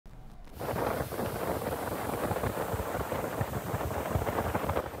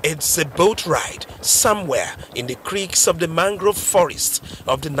It's a boat ride somewhere in the creeks of the mangrove forest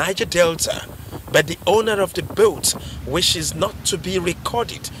of the Niger Delta, but the owner of the boat wishes not to be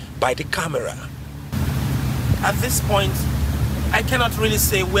recorded by the camera. At this point, I cannot really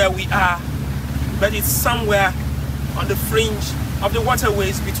say where we are, but it's somewhere on the fringe of the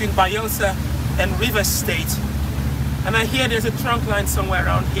waterways between Bayelsa and Rivers State. And I hear there's a trunk line somewhere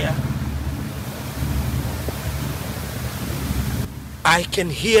around here. I can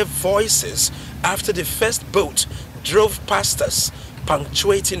hear voices after the first boat drove past us,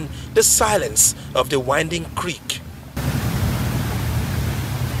 punctuating the silence of the winding creek.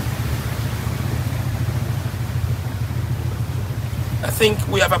 I think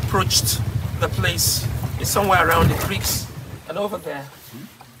we have approached the place. It's somewhere around the creeks. And over there,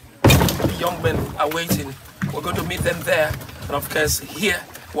 the young men are waiting. We're going to meet them there and of course hear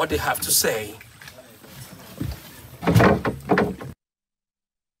what they have to say.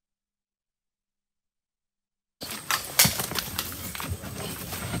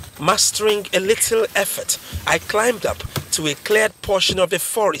 Mastering a little effort, I climbed up to a cleared portion of the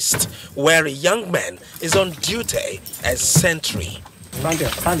forest where a young man is on duty as sentry. Stand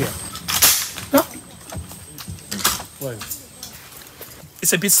there. No. Well.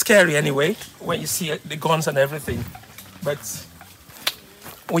 It's a bit scary anyway, when you see the guns and everything. But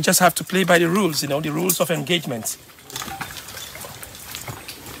we just have to play by the rules, the rules of engagement.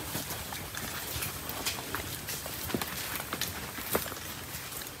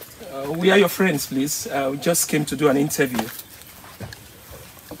 We are your friends, please. We just came to do an interview.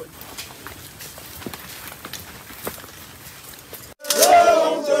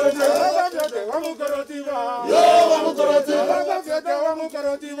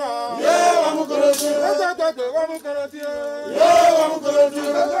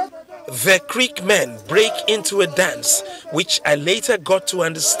 The Creek men break into a dance, which I later got to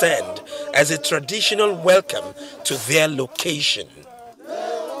understand as a traditional welcome to their location.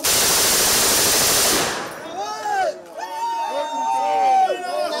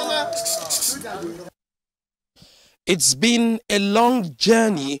 It's been a long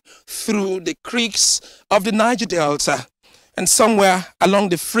journey through the creeks of the Niger Delta, and somewhere along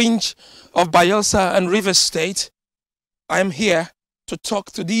the fringe of Bayelsa and Rivers State, I am here to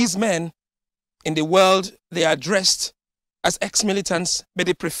talk to these men. In the world, they are dressed as ex-militants, but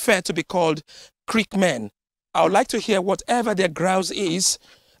they prefer to be called Creek men. I would like to hear whatever their grouse is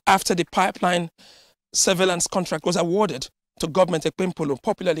after the pipeline surveillance contract was awarded to government Ekpempolo,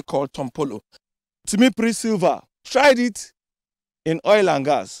 popularly called Tompolo. Timi Priscilla tried it in oil and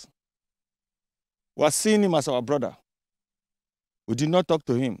gas. We are seeing him as our brother. We did not talk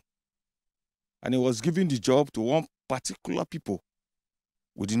to him. And he was giving the job to one particular people.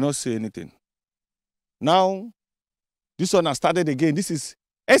 We did not say anything. Now, this one has started again. This is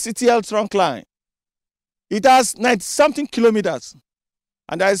SCTL trunk line. It has 90-something kilometers.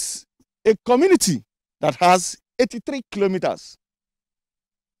 And there's a community that has 83 kilometers,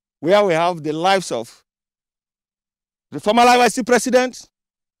 where we have the lives of the former IYC president,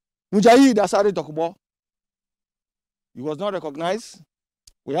 Mujahid Asari Dokubo. He was not recognized.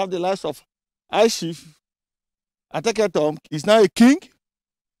 We have the lives of Aishif Ateketom. He's now a king.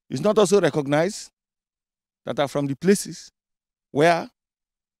 He's not also recognized, that are from the places where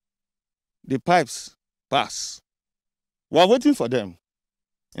the pipes pass. We are waiting for them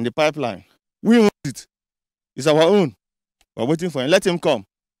in the pipeline. We own it. It's our own. We are waiting for him. Let him come.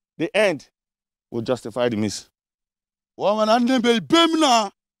 The end will justify the miss.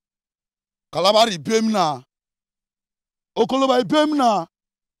 Bemna, Kalabari Bemna, Okoloba Bemna,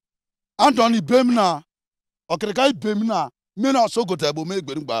 Anthony Bemna, Okrekai Bemna, Mena so go table make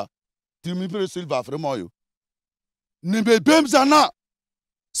Berumba, Timi Priscilla from Moyo. Nimbe Bemzana,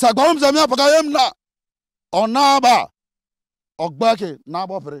 Sagom Zamia Pagayemna, Onaba, Ogbake,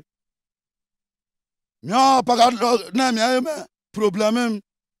 Nabopre. Mia Pagad Namia, Problemem,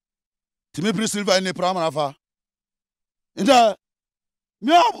 Timi Priscilla in the Pramanafa. In the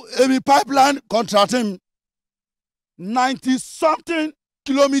pipeline contracting 90-something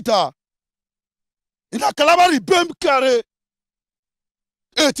kilometer. In the Calabari Bem carry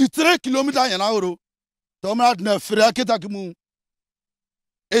 83 kilometers an hour. Tomad ne freaketa kimu.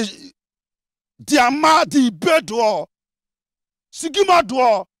 Diama di bedwa. Sigima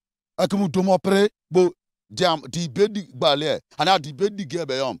dwa. Akimu domopre bo diam di bedi bale. Ana di bedi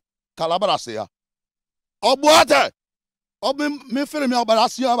gebeyom. Calabara seya. Obuate. Timi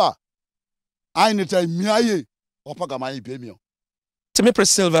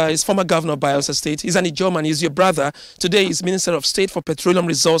Priscilla is former governor of Bayelsa State. He's an Ijoman. He's your brother. Today he's Minister of State for Petroleum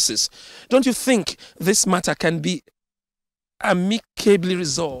Resources. Don't you think this matter can be amicably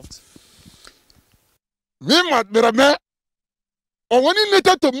resolved. Mima derame. Owani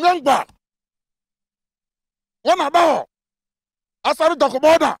nete to mnyangba. Wana daho. Asaru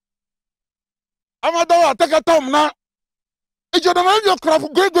takoboda. Amadawa ateke tomna. Ijodama yo krafu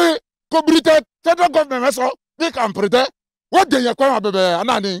gwegwe. Kobrite federal government meso. They can pretend. What they are calling bebe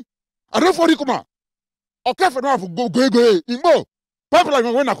anani? A referee kuma. Okay for now go Imbo.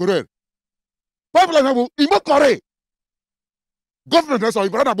 Pipeline when na correct. Pipeline Imbo correct. Government meso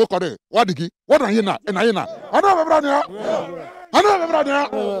ibrana bo correct. What digi? What na yena? Na yena. Ano bebrania? Ano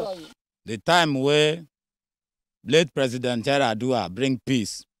bebrania? The time where late President Yaradua bring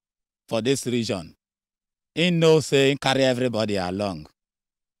peace for this region. In no saying carry everybody along.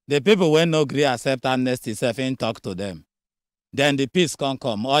 The people when no agree accept amnesty self in talk to them. Then the peace can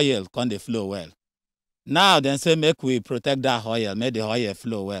come, oil can they flow well. Now then say make we protect that oil, make the oil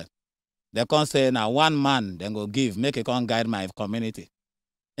flow well. They can say now one man then go give, make it can guide my community.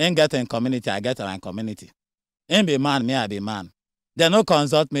 Ain't getting community, I get my community. Ain't be man, me I be man. They no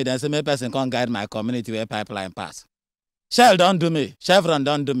consult me, then say me person can guide my community where pipeline pass. Shell don't do me, Chevron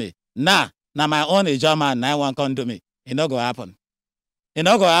don't do me. Nah, my own is German, now one can do me. It no go happen. It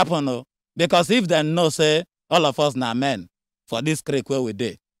not gonna happen, no. Because if they know, say, all of us now men for this creek where we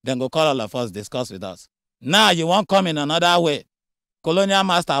did, then go call all of us, discuss with us. Now you won't come in another way. Colonial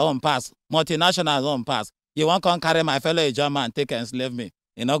master home pass, multinational home pass. You won't come carry my fellow German and take and enslave me.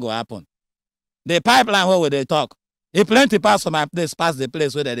 It not gonna happen. The pipeline where they talk, it plenty pass from my place, pass the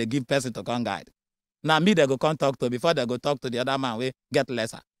place where they give person to come guide. Now me they go come talk to before they go talk to the other man, we get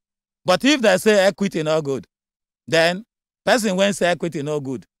lesser. But if they say equity no good, then person when say equity no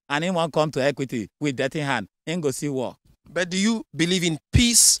good, and he won't come to equity with dirty hand, ain't go see war. But do you believe in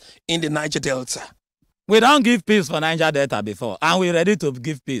peace in the Niger Delta? We don't give peace for Niger Delta before, and we're ready to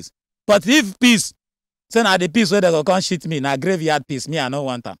give peace. But if peace, say now the peace where they go come shit me, now graveyard peace, me I no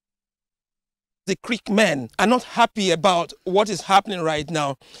want them. The Creek men are not happy about what is happening right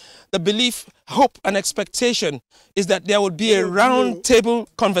now. The belief, hope, and expectation is that there will be a round table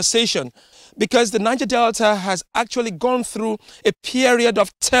conversation, because the Niger Delta has actually gone through a period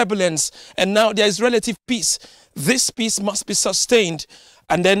of turbulence and now there is relative peace. This peace must be sustained,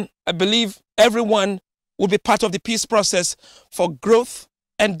 and then I believe everyone will be part of the peace process for growth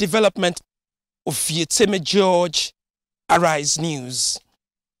and development of Vieteme George, Arise News.